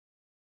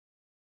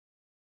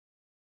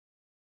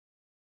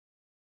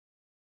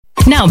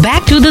Now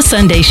back to the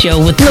Sunday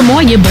Show with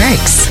Lamoya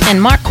Burks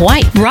and Mark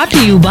White. Brought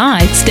to you by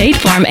State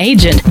Farm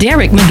agent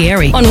Derek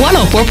McGarry on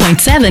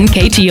 104.7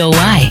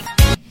 KTOY.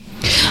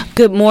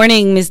 Good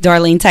morning, Miss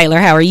Darlene Taylor.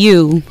 How are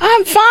you?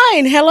 I'm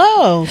fine.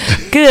 Hello.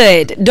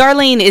 Good.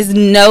 Darlene is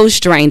no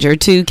stranger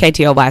to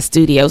KTOY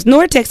Studios,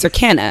 nor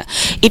Texarkana.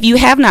 If you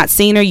have not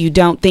seen her, you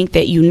don't think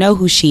that you know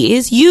who she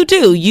is. You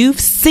do. You've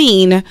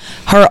seen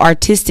her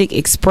artistic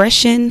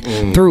expression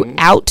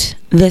throughout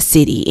the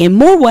city in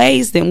more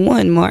ways than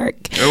one, Mark.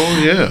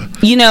 Oh, yeah.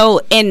 You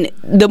know, and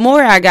the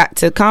more I got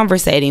to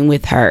conversating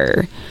with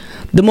her,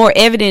 the more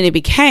evident it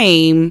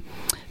became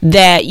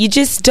that you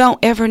just don't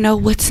ever know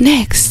what's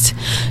next.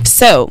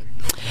 So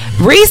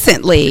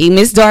recently,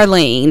 Miss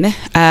Darlene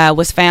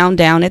was found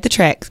down at the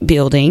track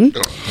building.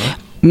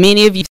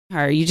 Many of you know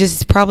her. You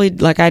just probably,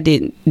 like I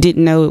didn't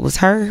know it was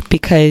her,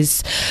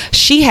 because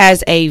she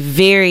has a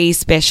very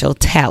special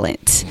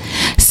talent.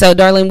 So,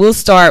 Darlene, we'll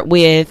start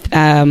with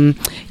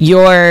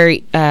your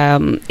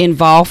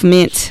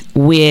involvement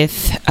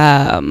with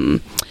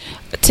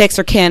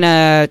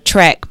Texarkana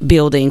track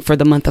building for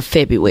the month of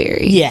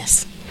February.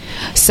 Yes.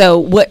 So,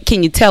 what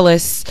can you tell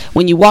us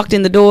when you walked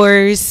in the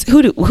doors?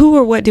 Who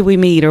or what did we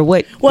meet, or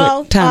what?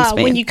 Well, what time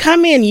span? when you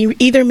come in, you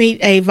either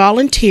meet a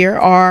volunteer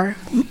or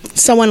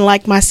someone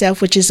like myself,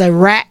 which is a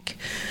RAC,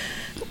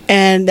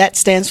 and that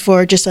stands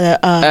for just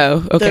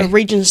the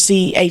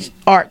Regency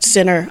Arts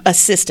Center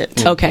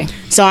assistant. Okay.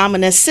 So I'm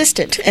an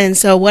assistant, and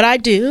so what I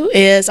do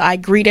is I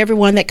greet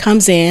everyone that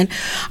comes in.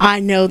 I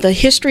know the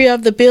history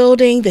of the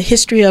building, the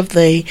history of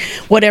the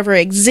whatever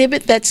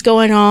exhibit that's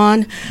going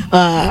on,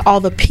 all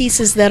the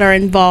pieces that are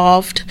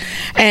involved,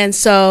 and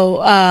so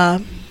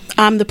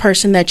I'm the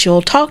person that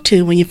you'll talk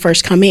to when you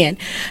first come in.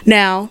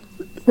 Now,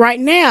 right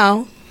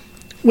now,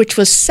 which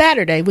was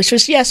Saturday, which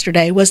was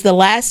yesterday, was the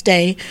last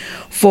day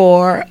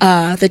for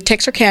the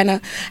Texarkana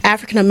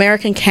African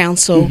American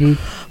Council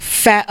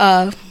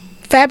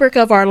Fabric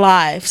of Our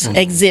Lives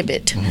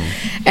exhibit.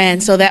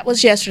 And so that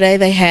was yesterday.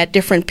 They had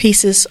different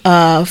pieces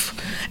of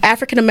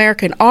African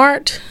American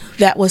art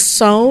that was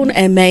sewn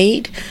and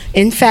made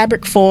in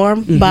fabric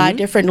form by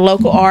different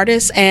local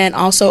artists, and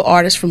also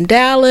artists from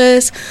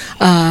Dallas,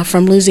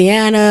 from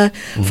Louisiana,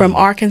 from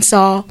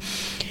Arkansas.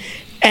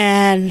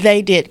 And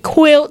they did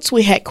quilts.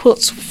 We had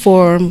quilts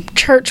from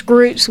church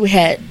groups. We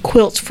had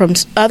quilts from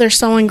other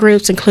sewing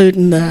groups,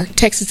 including the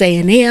Texas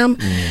A&M.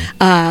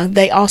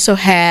 They also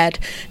had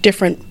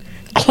different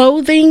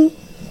clothing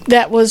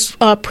that was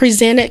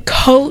presented,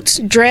 coats,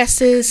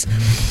 dresses,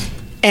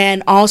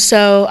 and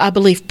also, I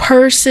believe,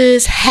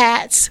 purses,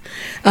 hats.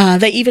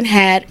 They even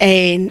had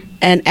an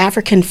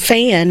African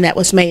fan that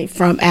was made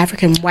from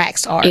African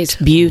wax art. It's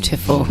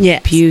beautiful.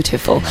 Yes.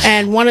 Beautiful.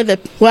 And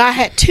I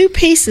had two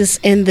pieces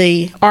in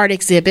the art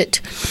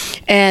exhibit,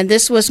 and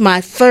this was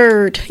my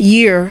third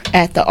year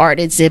at the art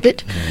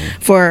exhibit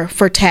for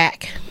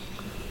TAC,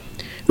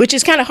 which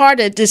is kind of hard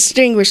to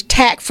distinguish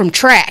TAC from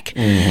track.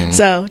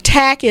 So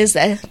TAC is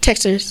the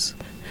Texas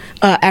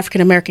African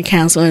American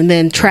Council, and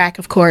then TRAC,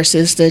 of course,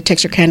 is the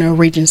Texarkana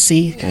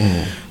Regency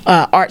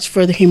Arts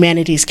for the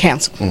Humanities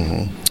Council,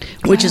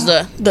 which is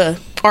the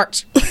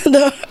arts,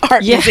 the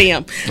art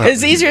museum.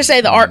 It's easier to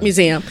say the art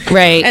museum,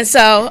 right? And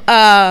so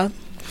I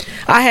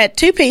had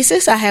two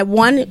pieces. I had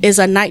one is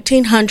a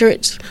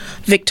 1900s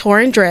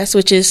Victorian dress,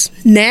 which is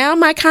now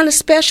my kind of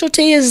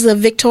specialty is the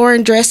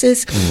Victorian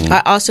dresses.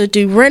 I also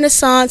do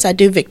Renaissance. I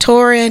do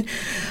Victorian.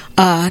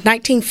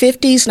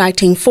 1950s,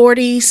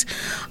 1940s,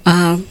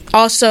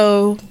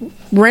 also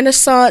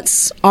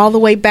Renaissance all the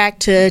way back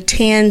to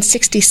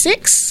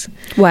 1066.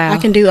 Wow. I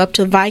can do up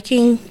to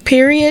Viking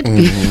period.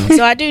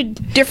 So I do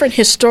different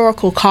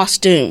historical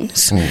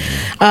costumes.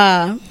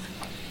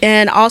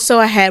 And also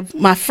I had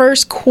my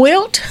first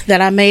quilt that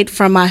I made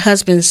from my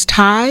husband's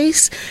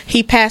ties.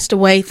 He passed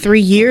away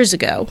 3 years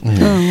ago.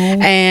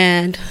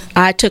 And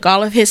I took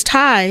all of his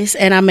ties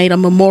and I made a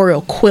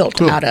memorial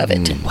quilt out of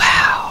it.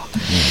 Wow.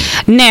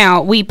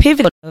 Now, we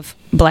pivoted of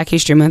Black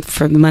History Month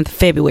for the month of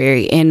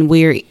February, and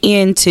we're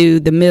into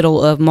the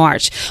middle of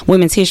March,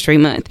 Women's History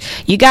Month.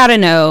 You got to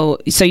know,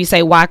 so you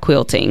say, why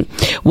quilting?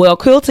 Well,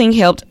 quilting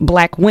helped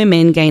Black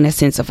women gain a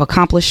sense of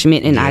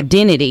accomplishment and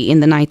identity in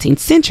the 19th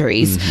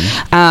centuries.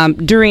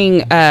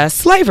 During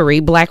slavery,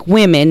 Black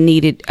women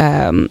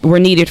were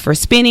needed for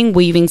spinning,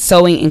 weaving,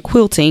 sewing, and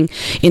quilting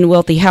in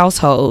wealthy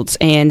households,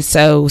 and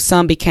so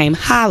some became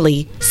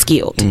highly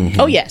skilled.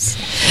 Oh, yes.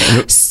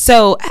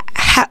 So,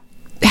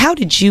 how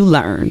did you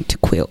learn to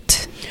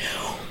quilt?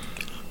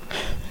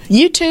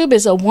 YouTube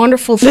is a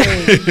wonderful thing.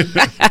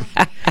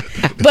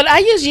 But I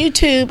use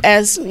YouTube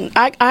as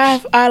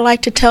I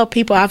like to tell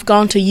people I've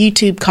gone to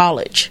YouTube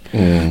college.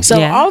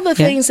 So all the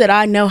things that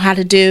I know how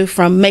to do,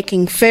 from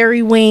making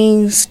fairy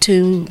wings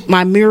to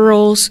my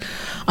murals,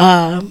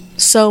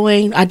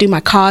 sewing, I do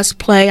my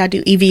cosplay, I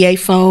do EVA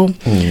foam.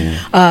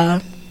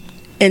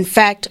 In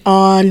fact,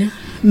 on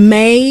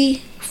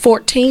May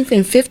 14th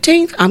and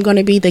 15th, I'm going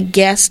to be the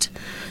guest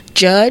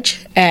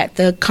judge at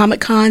the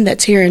Comic-Con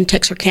that's here in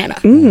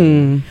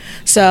Texarkana.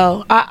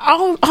 So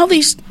all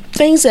these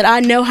things that I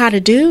know how to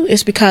do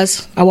is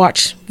because I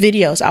watch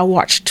videos. I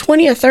watch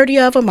 20 or 30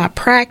 of them. I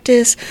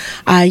practice.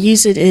 I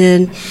use it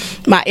in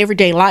my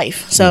everyday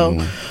life. So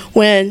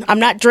when I'm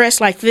not dressed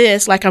like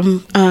this, like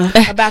I'm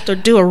about to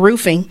do a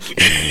roofing,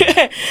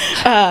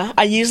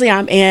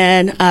 I'm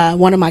in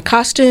one of my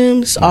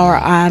costumes, or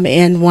I'm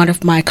in one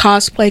of my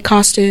cosplay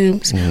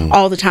costumes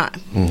all the time.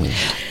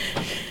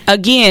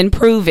 Again,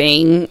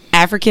 proving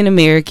African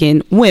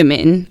American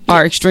women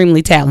are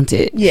extremely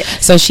talented. Yeah.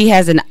 So she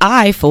has an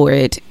eye for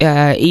it,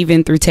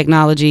 even through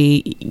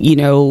technology,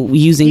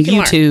 using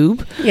YouTube.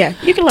 Learn. Yeah,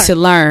 you can learn. To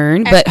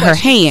learn, Ask but her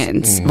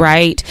questions. hands,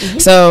 right?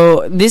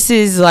 So this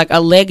is like a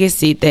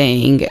legacy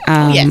thing.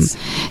 Yes.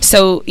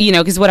 So,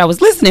 because what I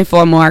was listening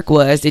for, Mark,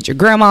 was, did your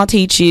grandma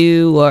teach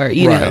you, or,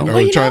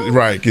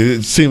 Right.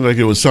 It seemed like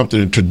it was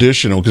something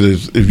traditional,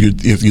 because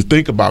if you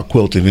think about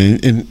quilting,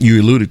 and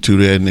you alluded to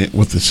that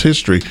with this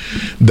history,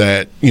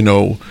 that,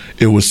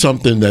 it was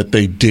something that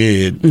they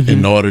did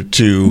in order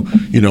to,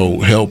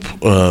 help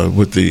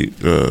with the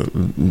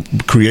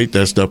create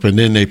that stuff, and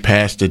then they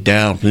passed it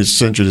down from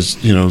centuries,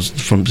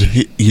 from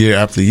year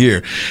after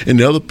year. And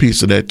the other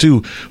piece of that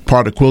too,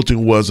 part of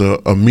quilting was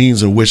a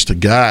means in which to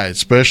guide,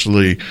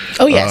 especially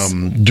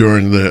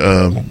during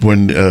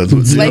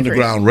the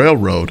Underground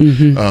Railroad.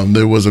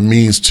 There was a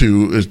means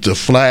to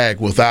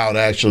flag without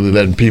actually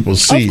letting people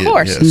see it. Of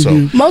course. Yeah,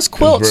 so most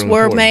quilts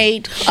were important.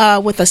 made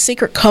with a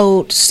secret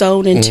code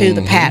sewn into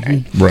the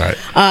pattern. Right.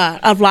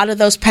 A lot of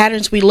those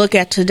patterns we look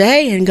at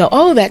today and go,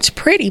 oh, that's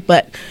pretty,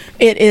 but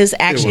it is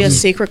actually a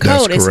secret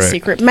that's code. It's a correct.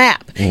 secret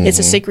map. It's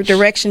a secret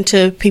direction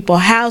to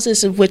people's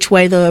houses of which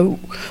way the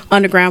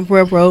Underground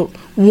Railroad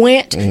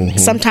went.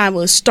 Sometimes it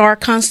was star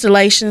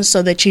constellations,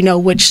 so that you know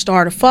which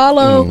star to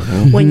follow.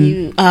 When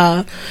you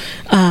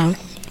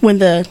when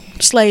the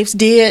slaves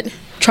did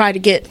try to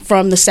get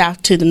from the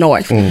south to the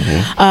north.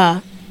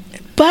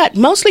 But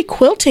mostly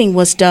quilting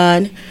was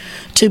done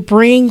to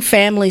bring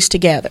families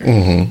together.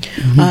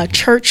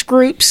 Church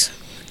groups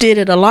did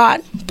it a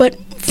lot, but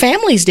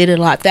families did it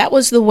a lot. That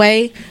was the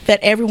way that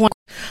everyone.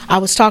 I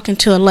was talking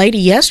to a lady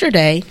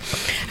yesterday,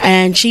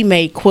 and she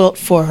made quilt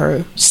for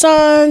her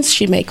sons.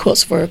 She made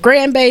quilts for her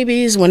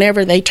grandbabies.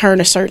 Whenever they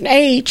turn a certain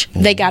age,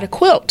 they got a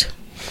quilt.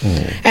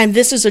 And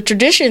this is a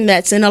tradition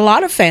that's in a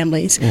lot of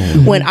families.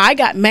 When I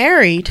got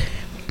married,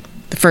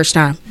 the first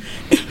time.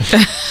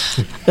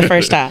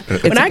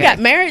 When I got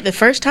married the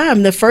first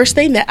time, the first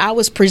thing that I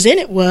was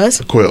presented was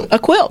a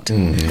quilt.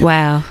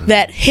 Wow.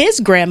 That his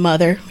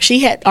grandmother, she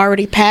had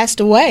already passed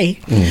away,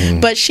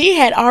 but she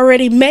had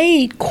already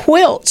made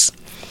quilts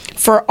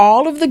for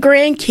all of the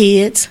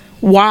grandkids,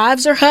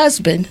 wives or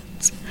husbands.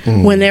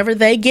 Whenever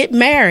they get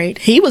married,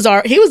 he was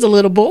a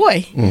little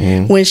boy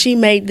when she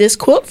made this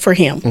quilt for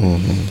him,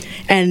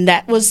 and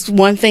that was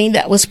one thing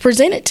that was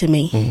presented to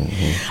me.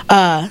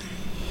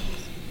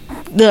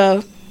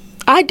 The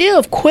idea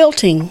of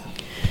quilting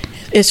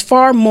is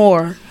far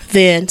more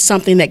than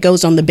something that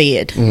goes on the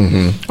bed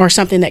or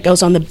something that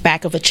goes on the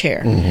back of a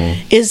chair.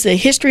 Is the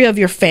history of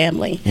your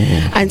family.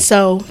 And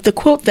so the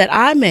quilt that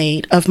I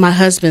made of my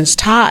husband's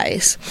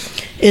ties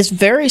is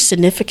very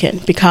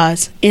significant,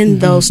 because in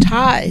those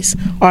ties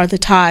are the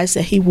ties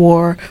that he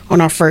wore on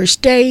our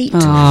first date,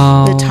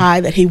 the tie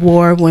that he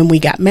wore when we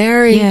got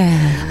married,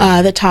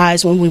 the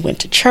ties when we went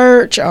to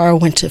church or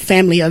went to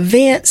family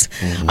events.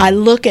 I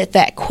look at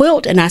that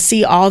quilt and I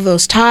see all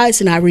those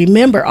ties, and I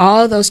remember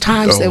all those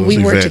times that we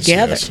were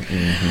together.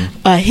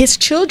 His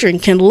children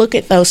can look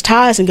at those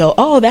ties and go,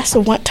 oh, that's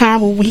the one time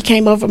when we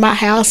came over my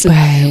house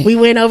and we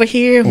went over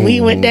here,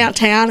 we went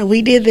downtown and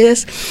we did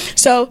this.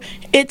 So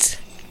it's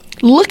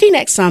looking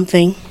at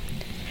something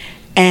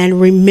and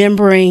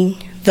remembering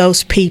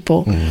those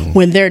people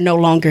when they're no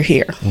longer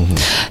here.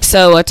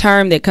 So a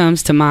term that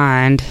comes to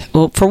mind,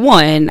 well, for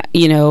one,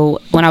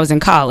 when I was in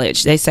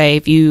college, they say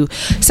if you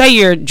say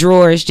your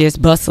drawer is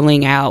just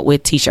bustling out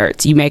with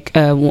T-shirts, you make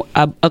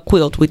a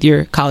quilt with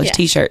your college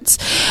T-shirts.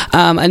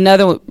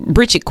 Another one,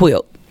 breeched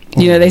quilt.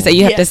 They say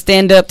you have to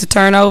stand up to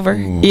turn over.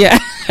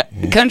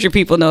 Country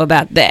people know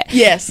about that.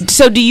 Yes.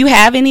 So do you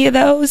have any of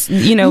those?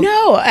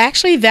 No,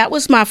 actually, that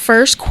was my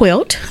first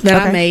quilt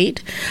that I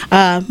made.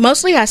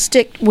 Mostly I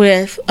stick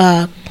with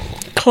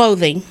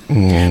clothing,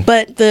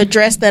 but the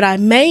dress that I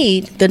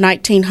made, the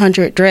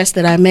 1900 dress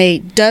that I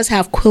made, does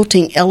have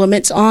quilting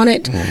elements on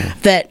it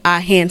that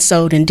I hand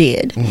sewed and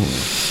did.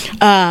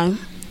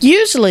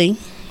 Usually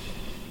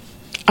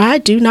I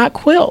do not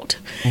quilt,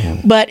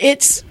 but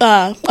it's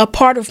a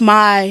part of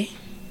my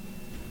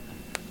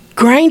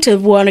grain to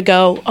want to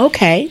go,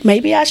 okay,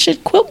 maybe I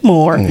should quilt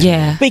more.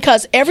 Yeah.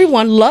 Because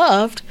everyone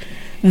loved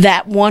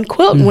that one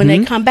quilt. When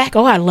they come back,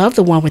 oh, I love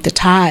the one with the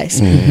ties.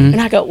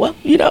 And I go, well,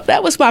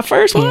 that was my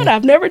first one.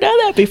 I've never done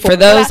that before. For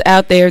those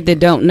out there that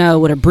don't know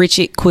what a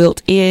breeched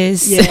quilt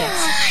is,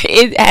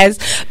 it has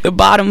the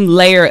bottom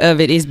layer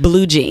of it is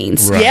blue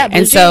jeans. Right. Yeah, blue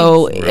and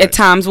so jeans. at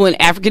times when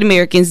African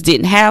Americans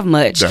didn't have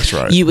much, That's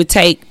right. you would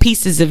take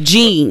pieces of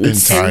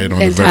jeans And tie it on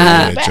the and very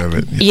tie it edge of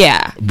it.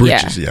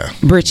 Breeches,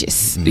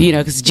 breeches.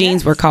 Because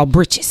jeans were called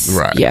breeches.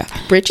 Right. Yeah,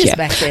 Breeches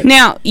back then.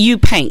 Now you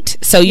paint,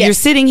 so you're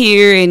sitting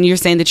here and you're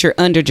saying that you're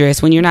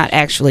underdressed when you're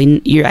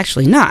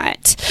actually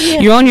not. Yeah.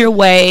 You're on your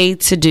way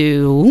to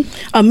do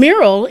a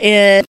mural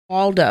in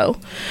Waldo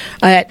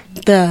at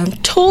the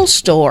tool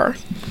store.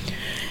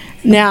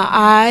 Now,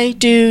 I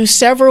do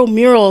several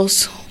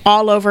murals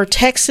all over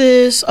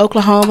Texas,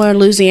 Oklahoma,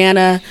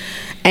 Louisiana,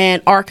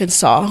 and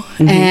Arkansas.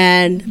 Mm-hmm.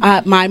 And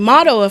my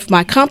motto of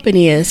my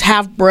company is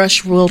have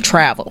brush, will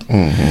travel.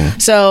 Mm-hmm.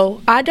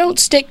 So I don't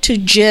stick to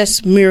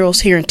just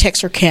murals here in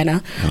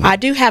Texarkana. Mm-hmm. I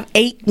do have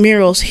 8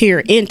 murals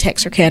here in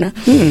Texarkana.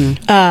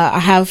 Mm-hmm. I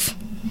have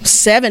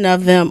 7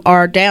 of them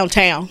are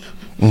downtown.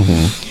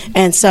 Mm-hmm.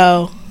 And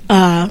so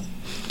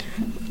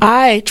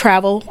I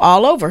travel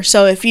all over.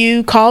 So if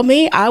you call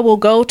me, I will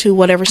go to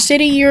whatever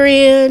city you're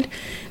in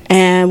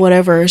and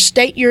whatever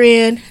state you're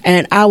in,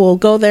 and I will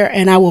go there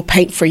and I will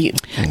paint for you.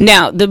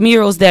 Now, the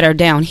murals that are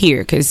down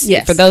here, because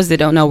for those that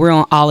don't know, we're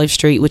on Olive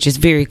Street, which is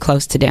very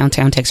close to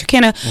downtown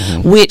Texarkana,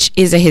 which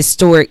is a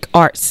historic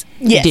arts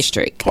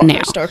district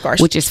now,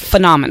 which is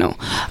phenomenal.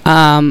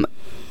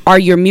 Are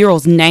your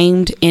murals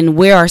named, and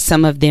where are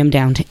some of them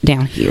down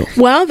here?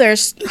 Well,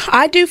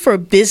 I do for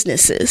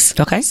businesses.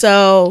 Okay.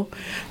 So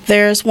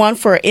there's one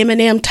for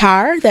M&M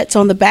Tire that's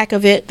on the back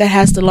of it that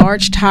has the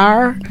large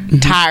tire. Mm-hmm.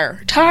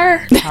 Tire.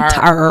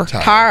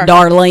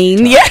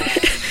 Darlene. Yeah.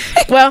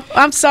 Well,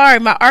 I'm sorry,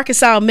 my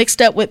Arkansas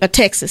mixed up with my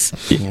Texas.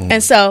 Mm-hmm.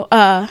 And so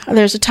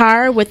there's a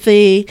tire with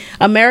the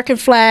American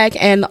flag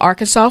and the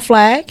Arkansas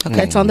flag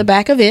that's on the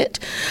back of it.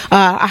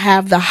 I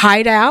have the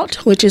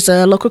Hideout, which is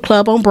a local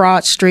club on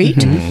Broad Street.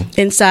 Mm-hmm.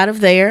 Inside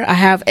of there, I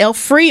have El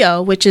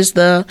Frio, which is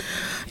it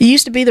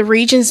used to be the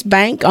Regions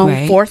Bank on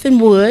 4th and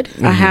Wood.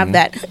 Mm-hmm. I have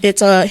that.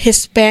 It's a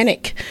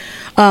Hispanic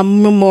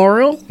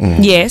memorial.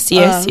 Mm-hmm. Yes.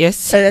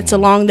 That's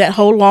along that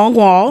whole long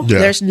wall. Yeah.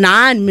 There's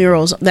 9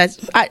 murals.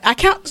 I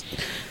count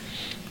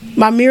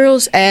my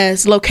murals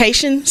as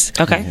locations.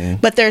 Okay.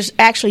 But there's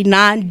actually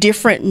 9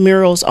 different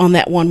murals on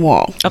that one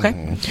wall.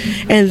 Okay.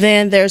 And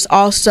then there's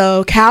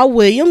also Cal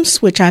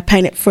Williams, which I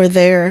painted for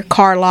their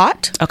car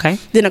lot. Okay.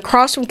 Then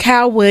across from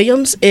Cal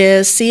Williams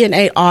is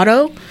C&A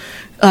Auto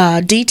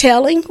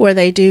Detailing, where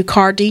they do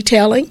car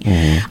detailing.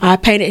 Mm-hmm. I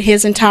painted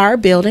his entire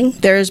building.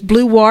 There's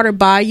Blue Water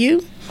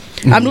Bayou.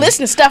 Mm-hmm. I'm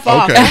listing stuff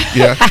off.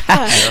 Yeah.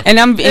 And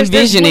I'm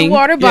envisioning Blue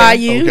Water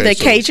Bayou, the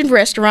Cajun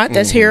restaurant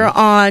that's here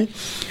on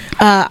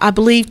I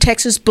believe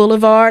Texas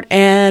Boulevard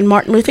and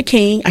Martin Luther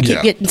King. I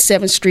keep getting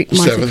 7th Street.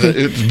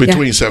 It's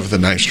between 7th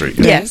and 9th Street.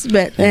 Yeah. Yes,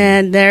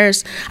 and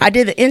I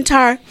did the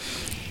entire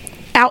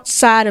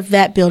outside of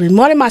that building.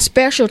 One of my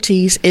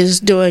specialties is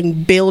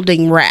doing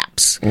building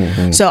wraps.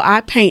 Mm-hmm. So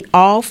I paint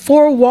all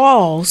 4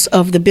 walls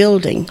of the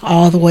building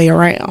all the way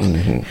around.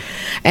 Mm-hmm.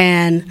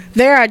 And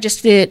there I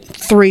just did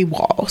 3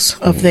 walls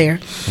of there.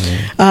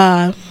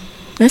 Mm-hmm.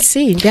 Let's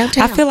see,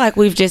 downtown. I feel like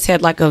we've just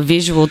had like a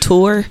visual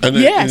tour.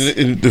 Yes.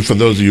 And for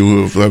those of you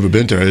who have ever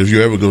been there, if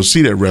you ever go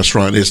see that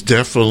restaurant, it's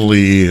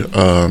definitely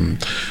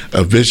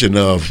a vision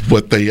of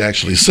what they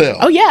actually sell.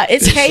 Oh, yeah.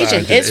 It's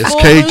Cajun. It's full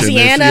Cajun.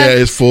 Louisiana.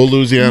 It's full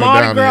Louisiana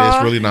down there.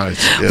 It's really nice.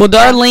 Yeah. Well,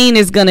 Darlene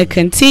is going to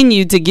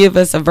continue to give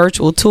us a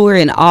virtual tour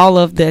and all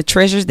of the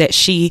treasures that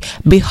she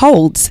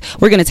beholds.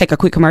 We're going to take a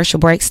quick commercial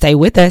break. Stay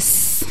with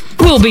us.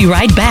 We'll be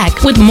right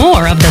back with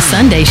more of The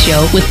Sunday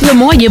Show with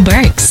Lamoya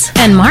Burks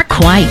and Mark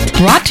White.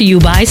 Brought to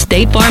you by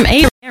State Farm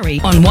Agent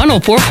on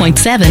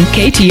 104.7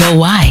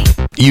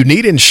 KTOY. You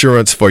need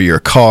insurance for your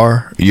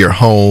car, your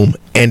home,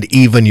 and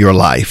even your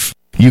life.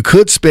 You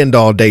could spend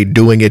all day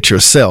doing it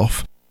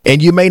yourself,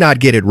 and you may not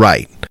get it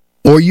right.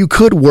 Or you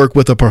could work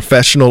with a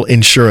professional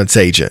insurance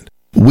agent.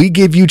 We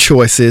give you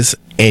choices,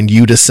 and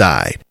you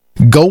decide.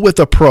 Go with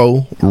a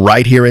pro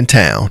right here in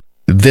town.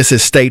 This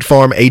is State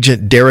Farm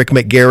Agent Derek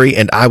McGarry,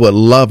 and I would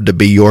love to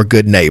be your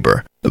good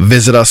neighbor.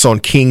 Visit us on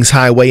Kings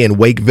Highway in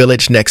Wake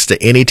Village next to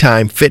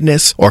Anytime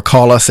Fitness, or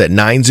call us at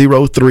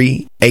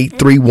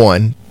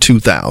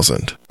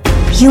 903-831-2000.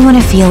 You want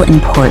to feel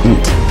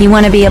important. You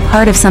want to be a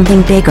part of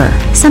something bigger,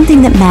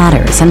 something that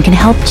matters and can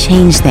help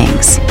change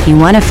things. You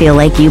want to feel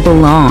like you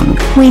belong.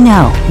 We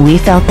know. We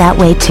felt that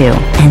way too.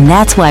 And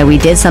that's why we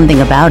did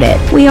something about it.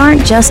 We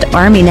aren't just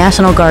Army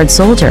National Guard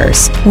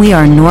soldiers. We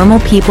are normal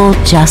people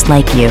just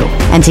like you.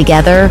 And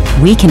together,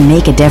 we can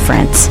make a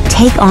difference.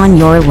 Take on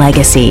your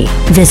legacy.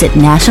 Visit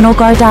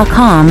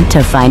NationalGuard.com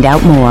to find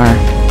out more.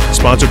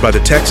 Sponsored by the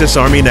Texas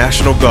Army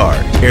National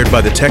Guard. Aired by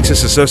the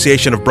Texas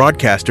Association of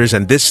Broadcasters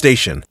and this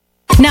station.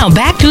 Now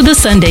back to The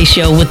Sunday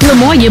Show with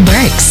Lamoya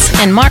Burks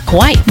and Mark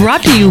White.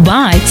 Brought to you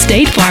by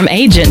State Farm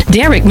Agent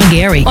Derek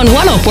McGarry on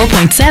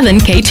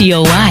 104.7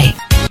 KTOY.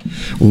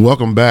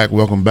 Welcome back.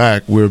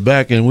 We're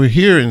back, and we're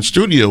here in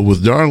studio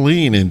with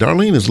Darlene, and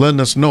Darlene is letting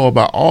us know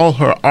about all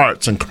her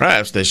arts and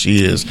crafts that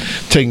she is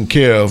taking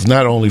care of,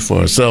 not only for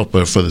herself,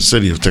 but for the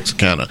city of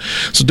Texarkana.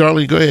 So,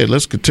 Darlene, go ahead.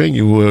 Let's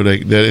continue with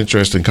that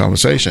interesting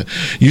conversation.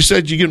 You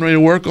said you're getting ready to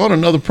work on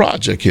another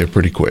project here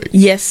pretty quick.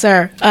 Yes,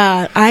 sir.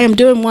 I am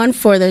doing one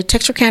for the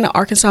Texarkana,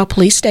 Arkansas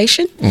Police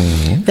Station.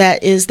 Mm-hmm.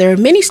 That is their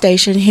mini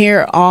station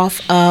here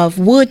off of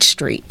Wood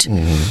Street.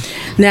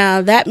 Mm-hmm.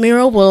 Now, that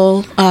mural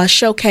will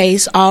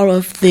showcase all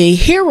of the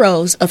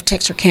heroes of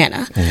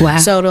Texarkana. Wow.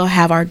 So they'll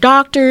have our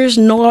doctors,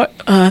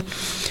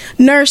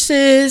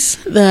 nurses,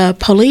 the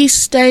police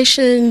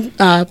station,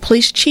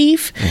 police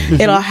chief.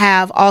 It'll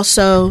have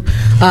also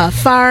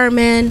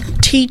firemen,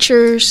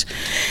 teachers,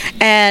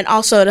 and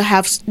also to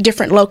have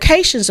different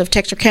locations of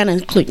Texarkana,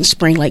 including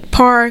Spring Lake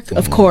Park,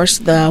 of course,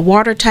 the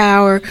water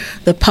tower,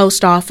 the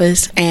post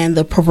office, and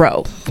the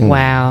Perot.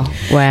 Wow.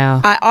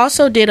 I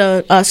also did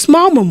a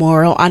small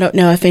memorial. I don't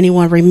know if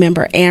anyone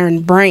remember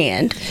Aaron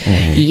Brand.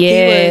 Yes. He was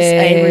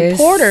a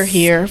reporter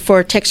here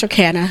for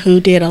Texarkana who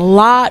did a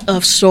lot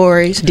of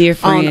stories Dear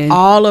friend. on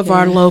all of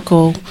our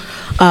local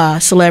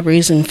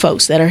celebrities and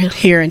folks that are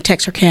here in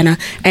Texarkana,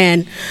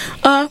 and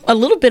a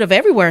little bit of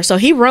everywhere. So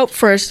he wrote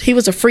first. He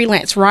was a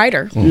freelance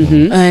writer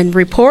and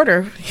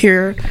reporter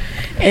here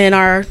in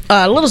our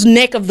little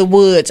neck of the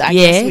woods, I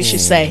guess we should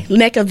say,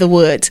 neck of the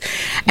woods.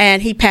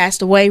 And he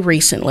passed away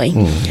recently.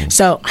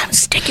 So I'm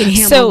sticking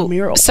him on the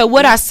mural. So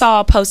what I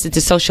saw posted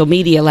to social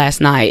media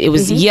last night, it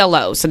was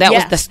yellow. So that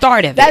was the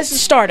start of it. That's the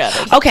start of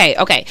it. Okay.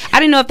 I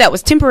didn't know if that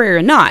was temporary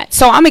or not.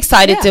 So I'm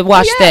excited to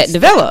watch that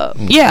develop.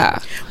 Yeah.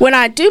 When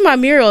I do my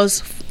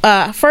murals,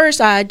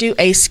 first I do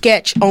a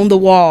sketch on the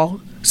wall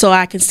so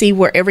I can see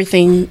where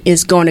everything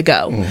is going to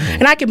go,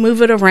 and I can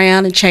move it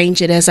around and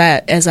change it as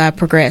I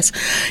progress.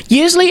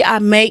 Usually, I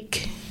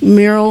make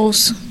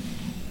murals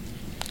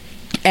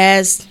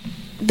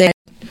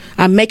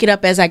I make it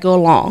up as I go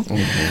along.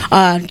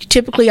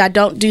 Typically, I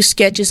don't do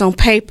sketches on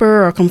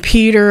paper or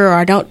computer, or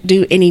I don't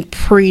do any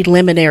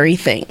preliminary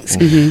things.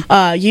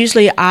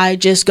 Usually, I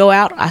just go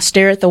out, I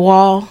stare at the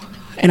wall,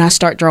 and I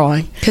start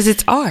drawing. Because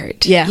it's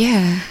art.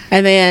 Yeah.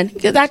 And then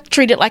I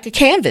treat it like a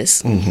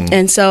canvas.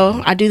 And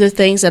so I do the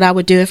things that I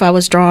would do if I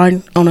was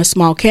drawing on a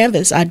small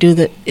canvas. I do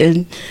that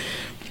in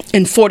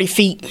 40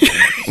 feet.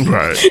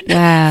 Right.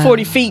 Wow.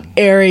 40 feet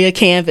area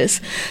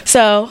canvas.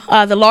 So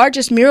the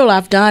largest mural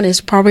I've done is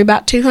probably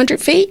about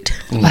 200 feet.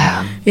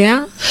 Wow.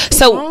 Yeah.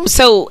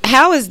 So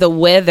how is the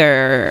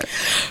weather,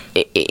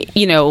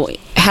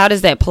 how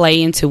does that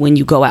play into when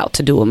you go out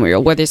to do a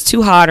mural? Whether it's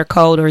too hot or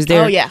cold, or is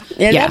there? Oh, yeah.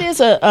 That is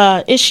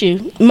a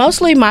issue.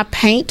 Mostly my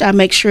paint, I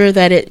make sure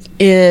that it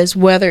is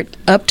weathered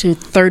up to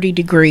 30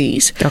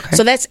 degrees. Okay.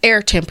 So that's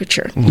air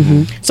temperature.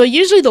 So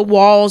usually the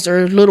walls are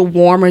a little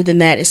warmer than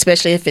that,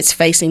 especially if it's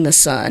facing the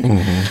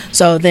sun.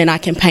 So then I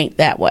can paint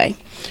that way.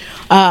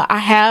 I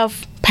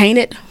have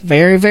painted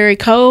very, very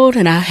cold,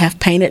 and I have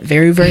painted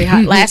very, very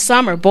hot. Last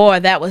summer,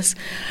 boy, that was,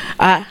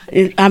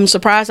 I'm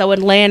surprised I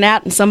wasn't laying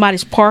out in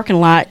somebody's parking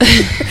lot.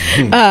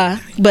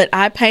 But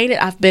I painted.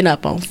 I've been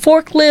up on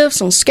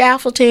forklifts, on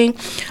scaffolding.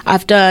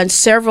 I've done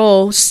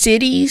several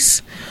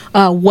cities,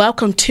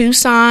 welcome to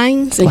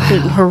signs,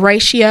 including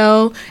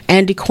Horatio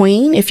and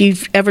DeQueen. If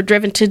you've ever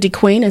driven to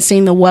DeQueen and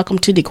seen the welcome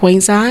to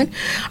DeQueen sign,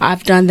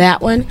 I've done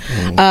that one.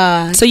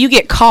 So you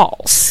get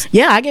calls.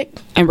 Yeah, I get.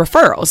 And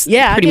referrals.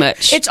 Yeah. Pretty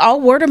much. It's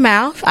all word of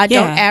mouth. I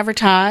don't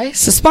advertise.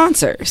 So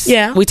sponsors.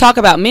 Yeah. We talk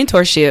about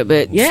mentorship,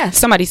 but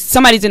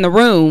somebody's in the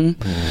room,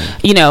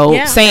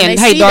 saying,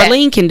 hey,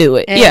 Darlene can do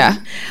it.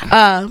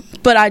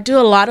 But I do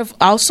a lot of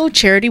also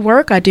charity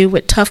work. I do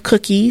with Tough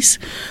Cookies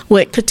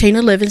with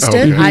Katina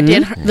Livingston. I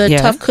did the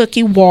Tough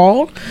Cookie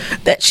wall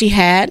that she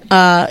had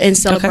in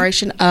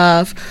celebration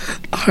of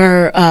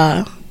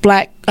her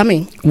breast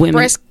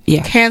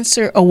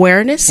cancer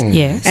awareness,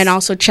 and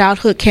also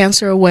childhood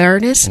cancer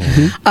awareness.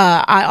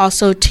 I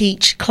also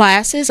teach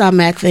classes. I'm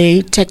at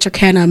the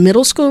Texarkana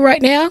Middle School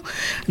right now.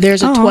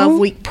 There's a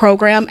 12-week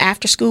program,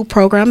 after-school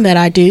program that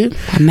I do.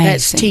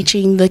 That's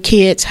teaching the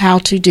kids how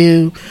to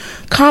do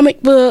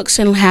comic books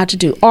and how to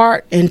do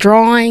art and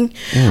drawing.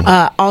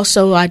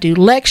 Also, I do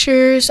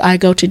lectures. I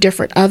go to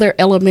different other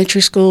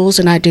elementary schools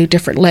and I do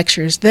different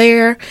lectures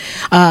there.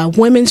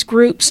 Women's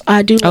groups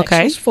I do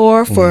lectures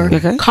for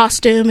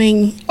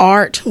costuming,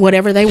 art,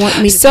 whatever they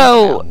want me to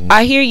talk about.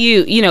 I hear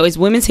you, it's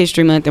Women's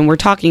History Month and we're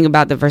talking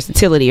about the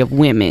versatility of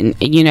women.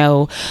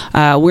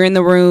 We're in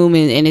the room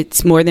and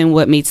it's more than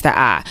what meets the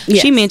eye.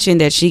 Yes. She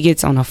mentioned that she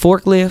gets on a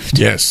forklift.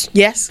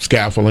 Yes.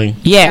 Scaffolding.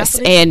 Yes.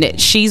 And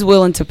she's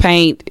willing to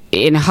paint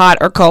in hot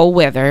or cold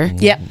weather.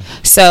 Yep.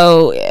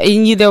 So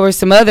there were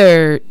some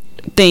other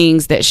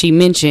things that she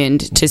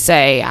mentioned to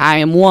say, I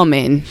am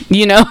woman,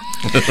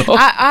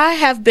 I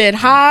have been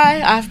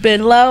high, I've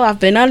been low, I've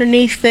been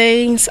underneath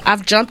things,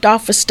 I've jumped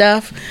off of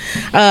stuff.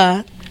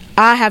 I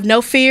have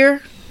no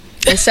fear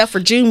except for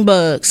June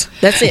bugs.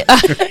 That's it.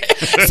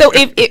 So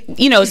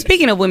if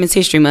speaking of Women's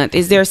History Month,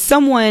 is there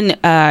someone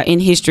in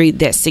history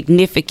that's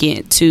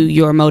significant to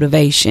your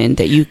motivation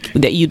that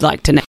you'd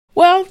like to know?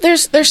 Well,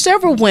 there's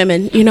several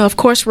women. Of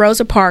course,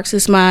 Rosa Parks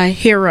is my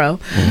hero.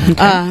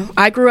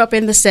 I grew up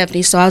in the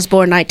 70s, so I was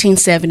born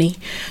 1970.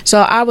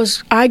 So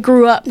I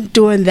grew up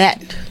doing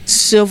that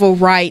civil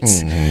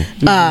rights,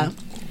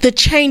 the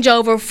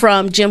changeover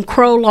from Jim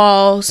Crow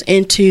laws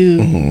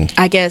into,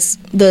 I guess,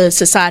 the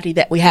society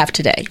that we have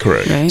today.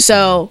 Correct. Right.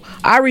 So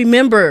I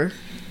remember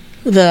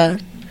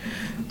the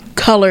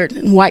colored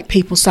and white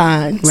people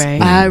signs.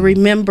 Right. I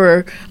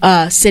remember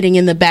sitting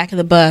in the back of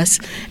the bus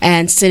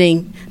and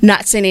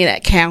not sitting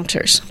at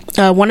counters.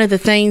 One of the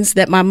things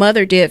that my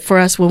mother did for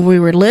us when we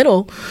were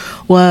little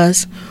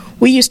was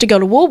we used to go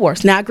to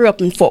Woolworths. Now I grew up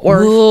in Fort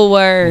Worth.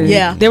 Woolworths.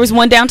 Yeah. There was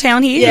one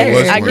downtown here.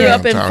 Yeah, I one grew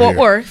up in downtown Fort here.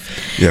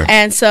 Worth. Yeah.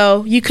 And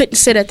so you couldn't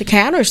sit at the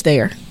counters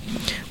there.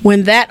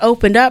 When that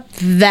opened up,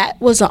 that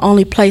was the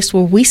only place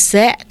where we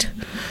sat.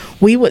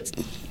 We would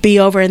be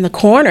over in the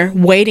corner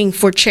waiting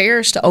for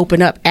chairs to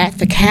open up at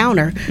the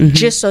counter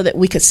just so that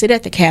we could sit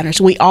at the counters.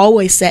 We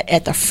always sat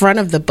at the front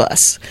of the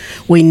bus.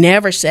 We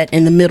never sat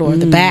in the middle or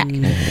the back.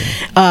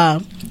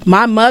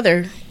 My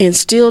mother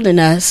instilled in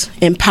us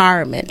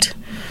empowerment,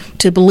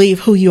 to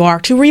believe who you are,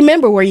 to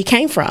remember where you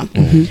came from.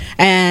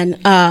 And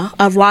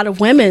a lot of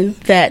women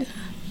that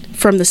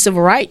from the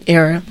civil rights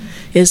era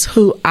is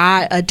who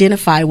I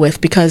identify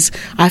with, because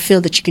I feel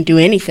that you can do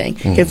anything.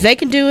 If they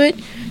can do it,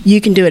 you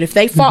can do it. If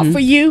they fought for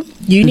you,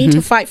 you need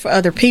to fight for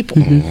other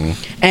people.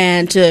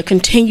 And to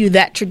continue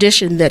that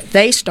tradition that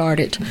they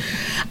started,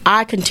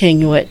 I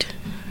continue it.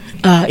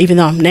 Even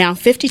though I'm now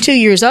 52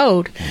 years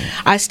old,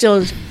 I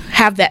still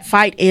have that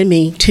fight in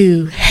me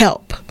to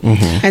help.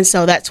 And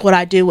so that's what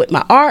I do with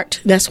my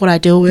art. That's what I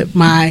do with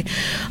my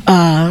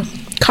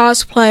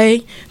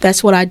cosplay.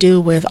 That's what I do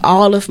with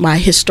all of my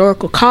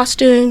historical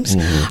costumes.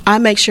 I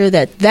make sure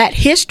that that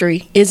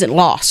history isn't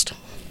lost.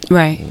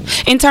 Right.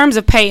 In terms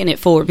of paying it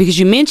forward, because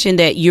you mentioned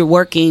that you're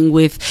working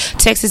with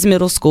Texas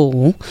Middle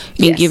School and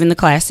Yes. giving the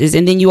classes,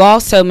 and then you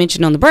also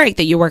mentioned on the break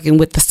that you're working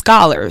with the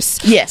scholars.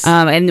 Yes.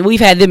 And we've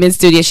had them in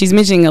studio. She's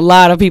mentioning a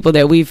lot of people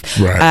that we've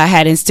Right.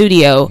 had in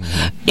studio.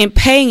 In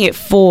paying it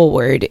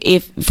forward,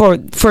 if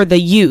for the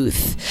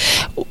youth,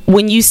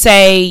 when you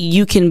say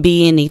you can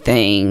be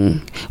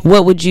anything,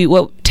 what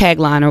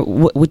tagline or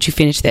what would you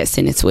finish that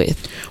sentence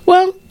with?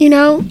 Well,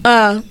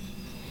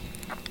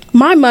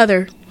 my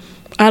mother,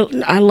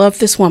 I love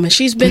this woman.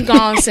 She's been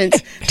gone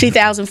since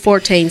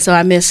 2014, so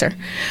I miss her.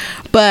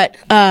 But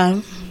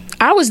I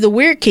was the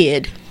weird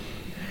kid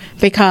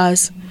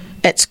because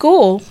at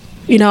school,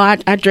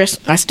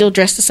 I still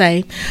dress the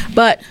same,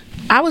 but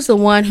I was the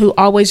one who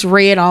always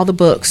read all the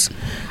books.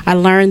 I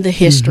learned the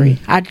history.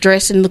 I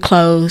dress in the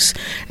clothes,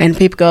 and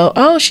people go,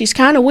 "Oh, she's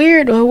kind of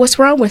weird. Or what's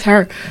wrong with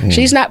her?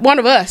 She's not one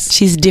of us."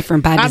 She's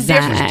different by I'm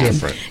design.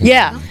 different.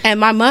 Yeah, and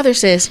my mother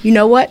says, "You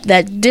know what?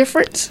 That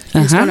difference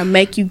is going to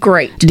make you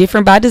great."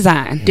 Different by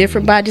design.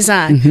 Different by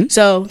design.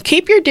 So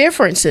keep your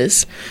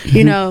differences.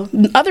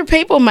 Other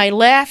people may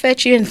laugh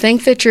at you and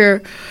think that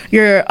you're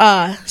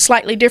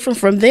slightly different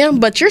from them,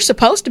 but you're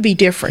supposed to be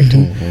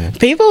different.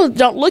 People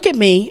don't look at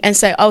me and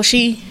say, "Oh,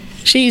 she's."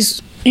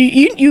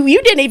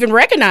 You didn't even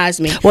recognize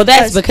me. Well,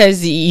 that's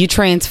because you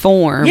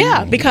transform.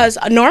 Yeah, because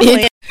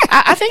normally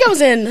I think I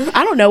was in,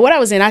 I don't know what I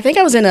was in. I think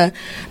I was in a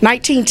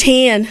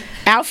 1910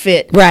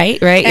 outfit.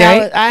 Right.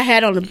 And I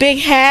had on a big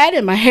hat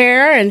and my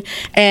hair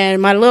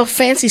and my little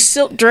fancy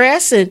silk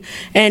dress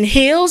and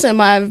heels and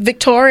my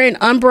Victorian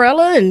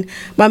umbrella and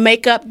my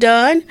makeup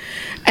done.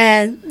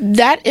 And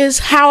that is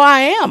how I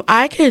am.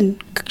 I can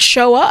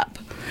show up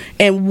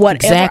in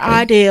whatever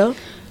idea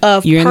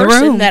of You're in the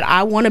person room. that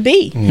I want to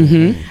be.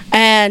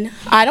 And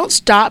I don't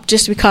stop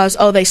just because,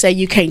 they say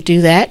you can't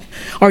do that,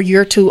 or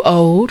you're too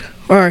old,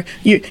 or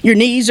your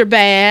knees are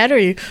bad, or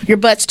your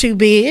butt's too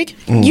big.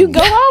 You go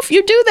off,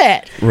 you do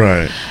that.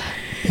 Right.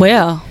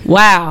 Well,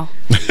 wow.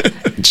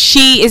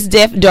 She is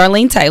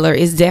Darlene Taylor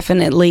is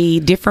definitely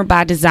different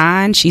by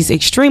design. She's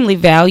extremely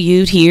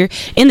valued here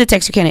in the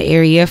Texarkana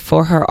area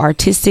for her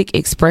artistic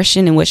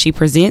expression and what she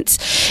presents.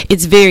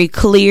 It's very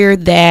clear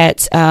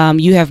that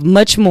you have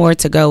much more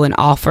to go and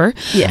offer.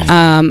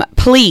 Yes.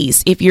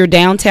 Please, if you're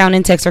downtown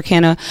in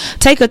Texarkana,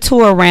 take a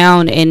tour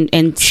around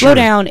and slow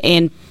down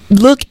and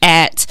look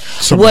at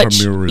Some of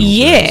her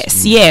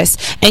murals.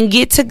 Yes, and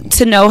get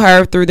to know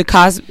her through the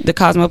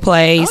Cosmo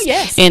Plays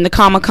and the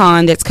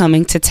Comic-Con that's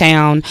coming to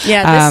town.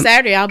 Yeah, this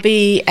Saturday I'll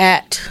be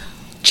at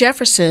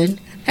Jefferson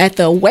at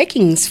the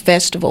Awakenings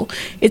Festival.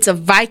 It's a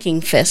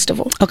Viking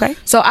festival. Okay.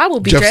 So I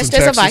will be Jefferson, dressed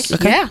as a Texas?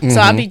 Viking. Okay. Yeah. So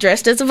I'll be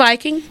dressed as a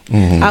Viking.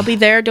 I'll be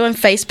there doing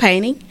face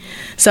painting.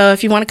 So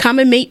if you want to come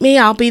and meet me,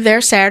 I'll be there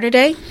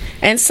Saturday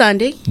and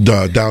Sunday.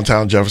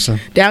 Downtown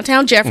Jefferson.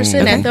 Downtown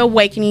Jefferson at the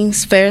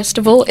Awakenings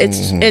Festival.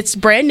 It's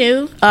brand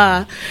new.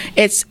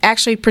 It's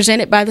actually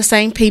presented by the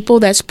same people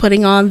that's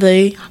putting on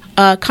the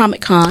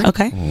Comic-Con.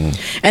 Okay.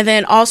 And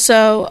then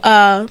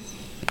also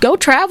go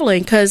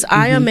traveling, because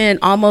I am in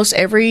almost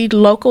every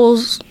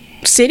local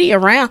city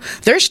around.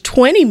 There's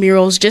 20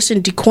 murals just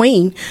in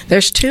DeQueen.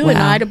 There's 2 in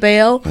Ida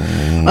Bell,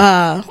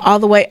 all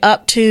the way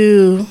up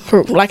to,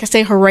 like I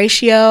say,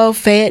 Horatio,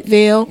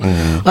 Fayetteville,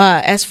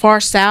 as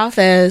far south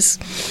as,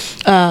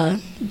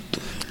 where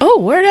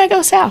did I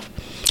go south?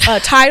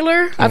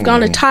 Tyler. I've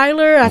gone to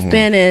Tyler. I've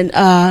been in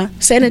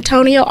San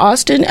Antonio,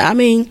 Austin. I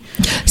mean,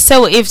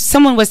 so if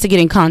someone was to get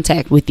in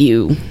contact with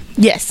you,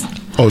 yes.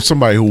 Oh,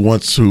 somebody who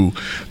wants to,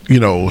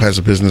 has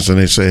a business and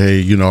they say,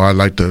 hey, I'd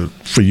like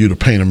for you to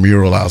paint a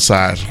mural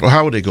outside. Well,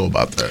 how would they go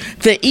about that?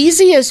 The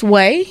easiest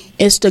way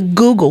is to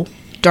Google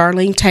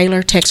Darlene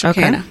Taylor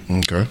Texarkana.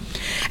 Okay.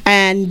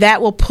 And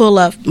that will pull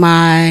up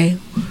my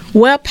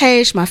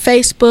webpage, my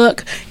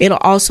Facebook. It'll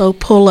also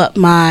pull up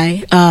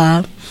my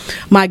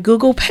my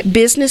Google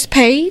business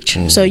page,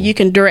 so you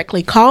can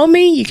directly call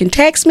me, you can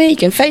text me, you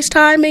can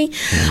FaceTime me.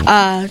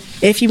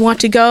 If you want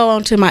to go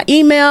onto my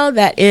email,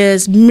 that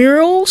is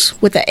murals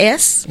with a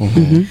S,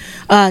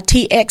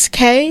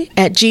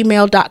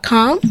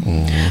 txk@gmail.com.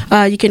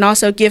 You can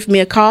also give me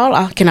a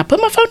call. Can I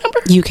put my phone number?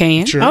 You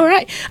can. Sure. All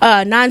right.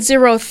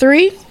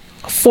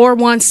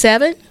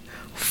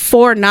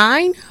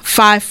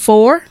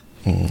 903-417-4954.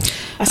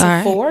 I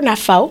said 4, not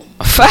 4.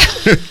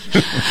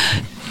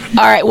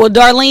 All right. Well,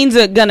 Darlene's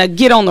gonna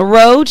get on the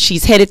road.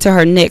 She's headed to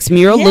her next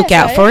mural. Yes, Look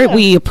out I for it. am.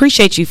 We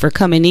appreciate you for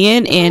coming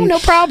in, and no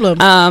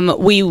problem.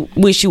 We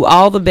wish you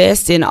all the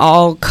best in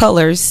all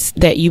colors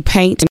that you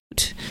paint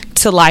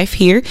to life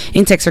here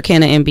in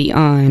Texarkana and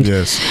beyond.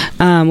 Yes.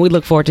 We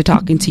look forward to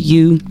talking to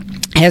you,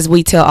 as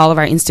we tell all of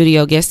our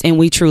in-studio guests, and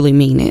we truly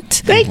mean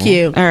it. Thank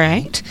you. All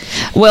right.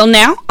 Well,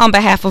 now, on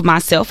behalf of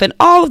myself and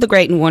all of the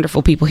great and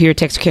wonderful people here at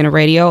Texarkana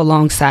Radio,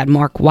 alongside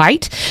Mark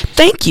White,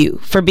 thank you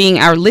for being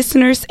our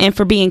listeners and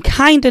for being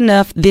kind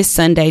enough this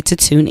Sunday to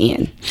tune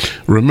in.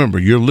 Remember,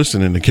 you're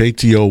listening to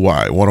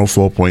KTOY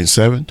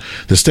 104.7,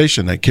 the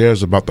station that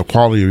cares about the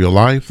quality of your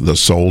life, the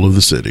soul of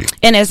the city.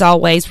 And as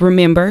always,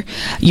 remember,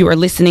 you are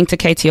listening to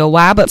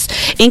KTOY, but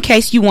in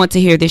case you want to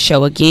hear this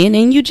show again,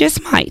 and you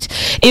just might,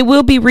 it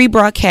will be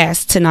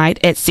rebroadcast tonight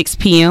at 6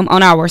 p.m.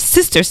 on our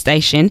sister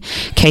station,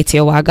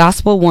 KTOY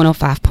Gospel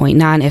 105.9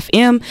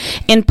 FM,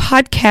 and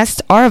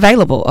podcasts are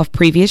available of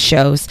previous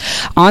shows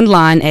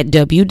online at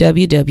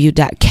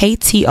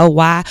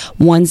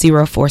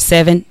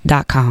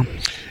www.ktoy1047.com.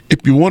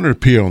 If you want to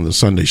appear on the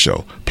Sunday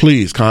show,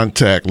 please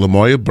contact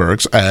Lamoya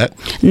Burks at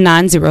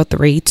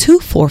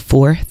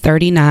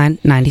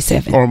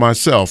 903-244-3997 or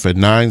myself at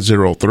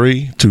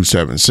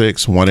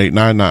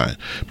 903-276-1899.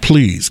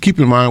 Please keep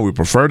in mind we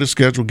prefer to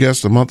schedule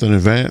guests a month in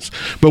advance,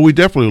 but we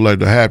definitely would like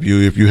to have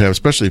you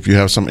especially if you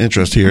have some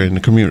interest here in the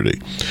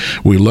community.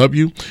 We love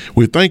you.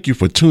 We thank you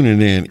for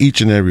tuning in each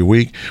and every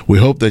week. We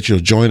hope that you'll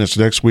join us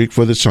next week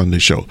for the Sunday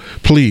show.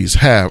 Please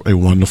have a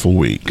wonderful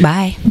week.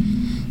 Bye.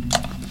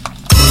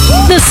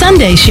 The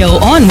Sunday Show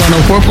on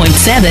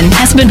 104.7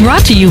 has been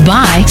brought to you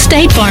by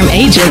State Farm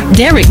agent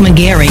Derek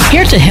McGarry,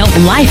 here to help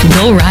life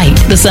go right.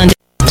 The Sunday.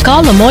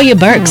 Call Lamoya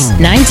Burks,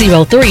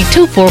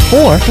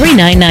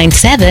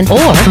 903-244-3997,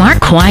 or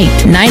Mark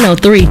White,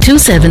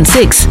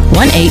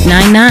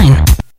 903-276-1899.